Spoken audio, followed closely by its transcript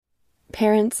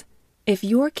Parents, if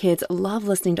your kids love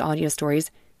listening to audio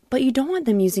stories, but you don't want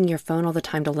them using your phone all the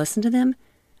time to listen to them,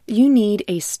 you need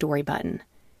a Story Button.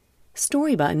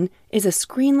 Story Button is a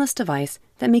screenless device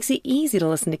that makes it easy to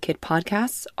listen to kid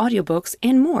podcasts, audiobooks,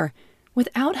 and more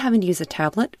without having to use a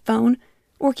tablet, phone,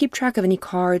 or keep track of any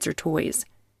cards or toys.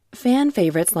 Fan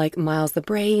favorites like Miles the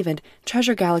Brave and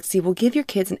Treasure Galaxy will give your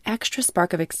kids an extra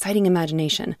spark of exciting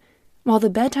imagination, while the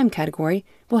bedtime category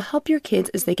will help your kids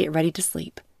as they get ready to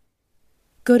sleep.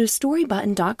 Go to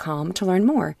storybutton.com to learn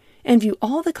more and view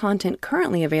all the content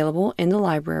currently available in the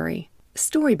library.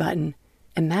 Story Button.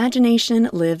 Imagination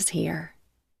lives here.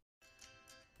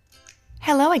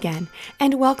 Hello again,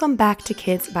 and welcome back to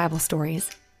Kids Bible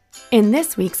Stories. In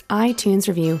this week's iTunes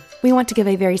review, we want to give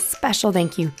a very special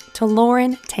thank you to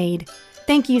Lauren Tade.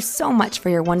 Thank you so much for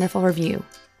your wonderful review.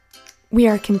 We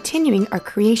are continuing our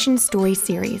creation story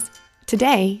series.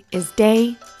 Today is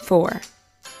day 4,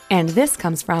 and this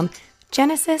comes from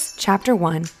Genesis chapter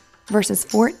 1, verses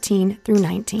 14 through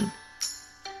 19.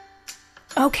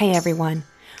 Okay, everyone,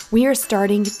 we are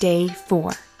starting day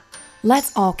 4.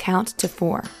 Let's all count to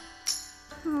 4.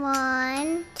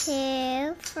 1,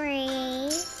 2, 3,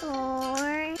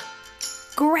 4.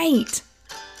 Great!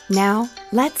 Now,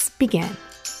 let's begin.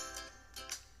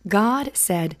 God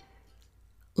said,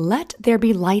 "Let there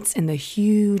be lights in the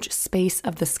huge space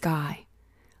of the sky.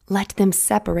 Let them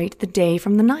separate the day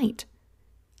from the night.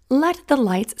 Let the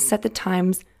lights set the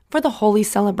times for the holy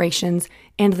celebrations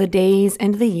and the days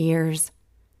and the years.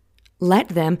 Let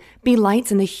them be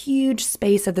lights in the huge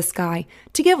space of the sky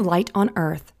to give light on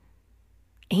earth."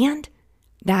 And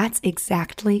that's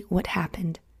exactly what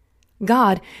happened.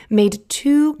 God made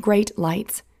 2 great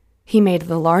lights. He made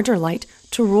the larger light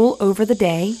to rule over the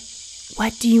day.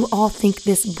 What do you all think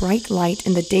this bright light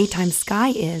in the daytime sky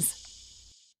is?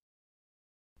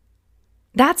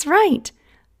 That's right,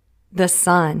 the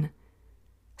sun.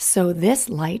 So this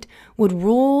light would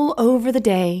rule over the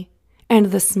day, and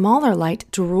the smaller light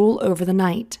to rule over the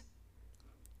night.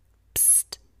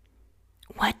 Psst.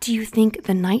 What do you think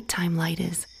the nighttime light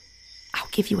is? I'll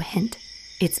give you a hint.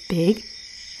 It's big,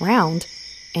 round,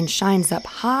 and shines up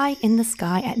high in the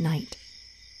sky at night.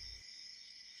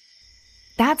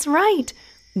 That's right,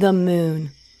 the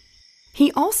moon.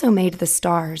 He also made the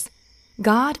stars.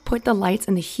 God put the lights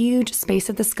in the huge space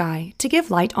of the sky to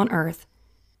give light on earth.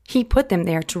 He put them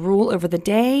there to rule over the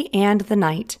day and the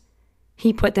night.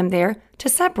 He put them there to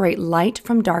separate light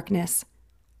from darkness.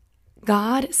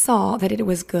 God saw that it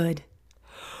was good.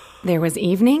 There was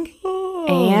evening,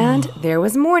 and there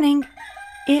was morning.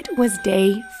 It was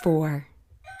day 4.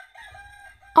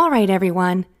 All right,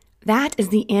 everyone, that is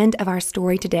the end of our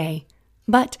story today.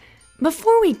 But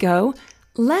before we go,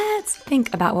 let's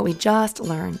think about what we just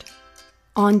learned.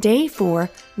 On day 4,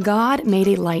 God made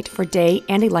a light for day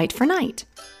and a light for night.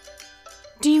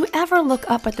 Do you ever look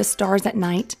up at the stars at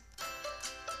night?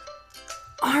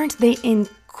 Aren't they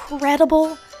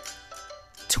incredible?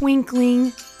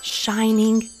 Twinkling,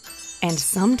 shining, and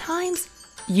sometimes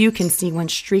you can see one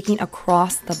streaking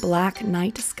across the black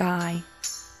night sky.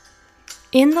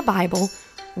 In the Bible,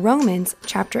 Romans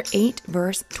chapter 8,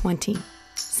 verse 20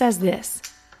 says this: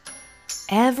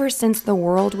 "Ever since the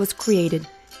world was created,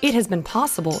 it has been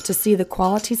possible to see the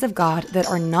qualities of God that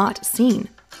are not seen."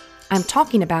 I'm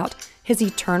talking about His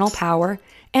eternal power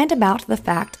and about the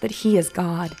fact that He is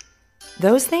God.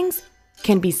 Those things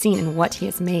can be seen in what He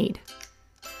has made.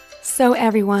 So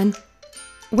everyone,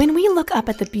 when we look up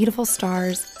at the beautiful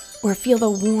stars or feel the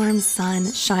warm sun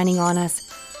shining on us,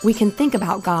 we can think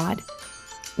about God.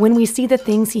 When we see the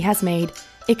things He has made,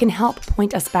 it can help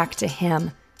point us back to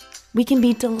Him. We can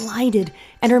be delighted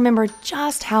and remember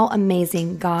just how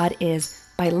amazing God is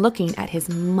by looking at His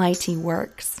mighty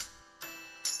works.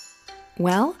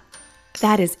 Well,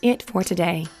 that is it for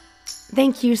today.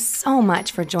 Thank you so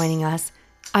much for joining us.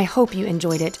 I hope you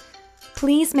enjoyed it.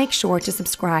 Please make sure to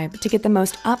subscribe to get the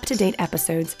most up-to-date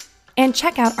episodes and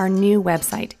check out our new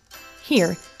website.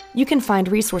 Here, you can find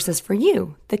resources for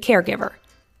you, the caregiver.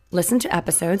 Listen to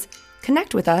episodes,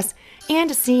 connect with us,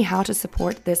 and see how to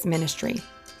support this ministry.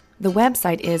 The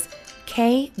website is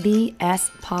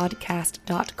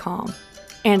kbspodcast.com,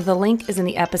 and the link is in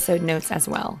the episode notes as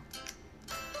well.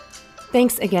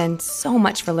 Thanks again so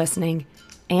much for listening,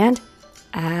 and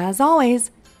as always,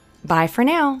 bye for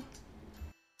now.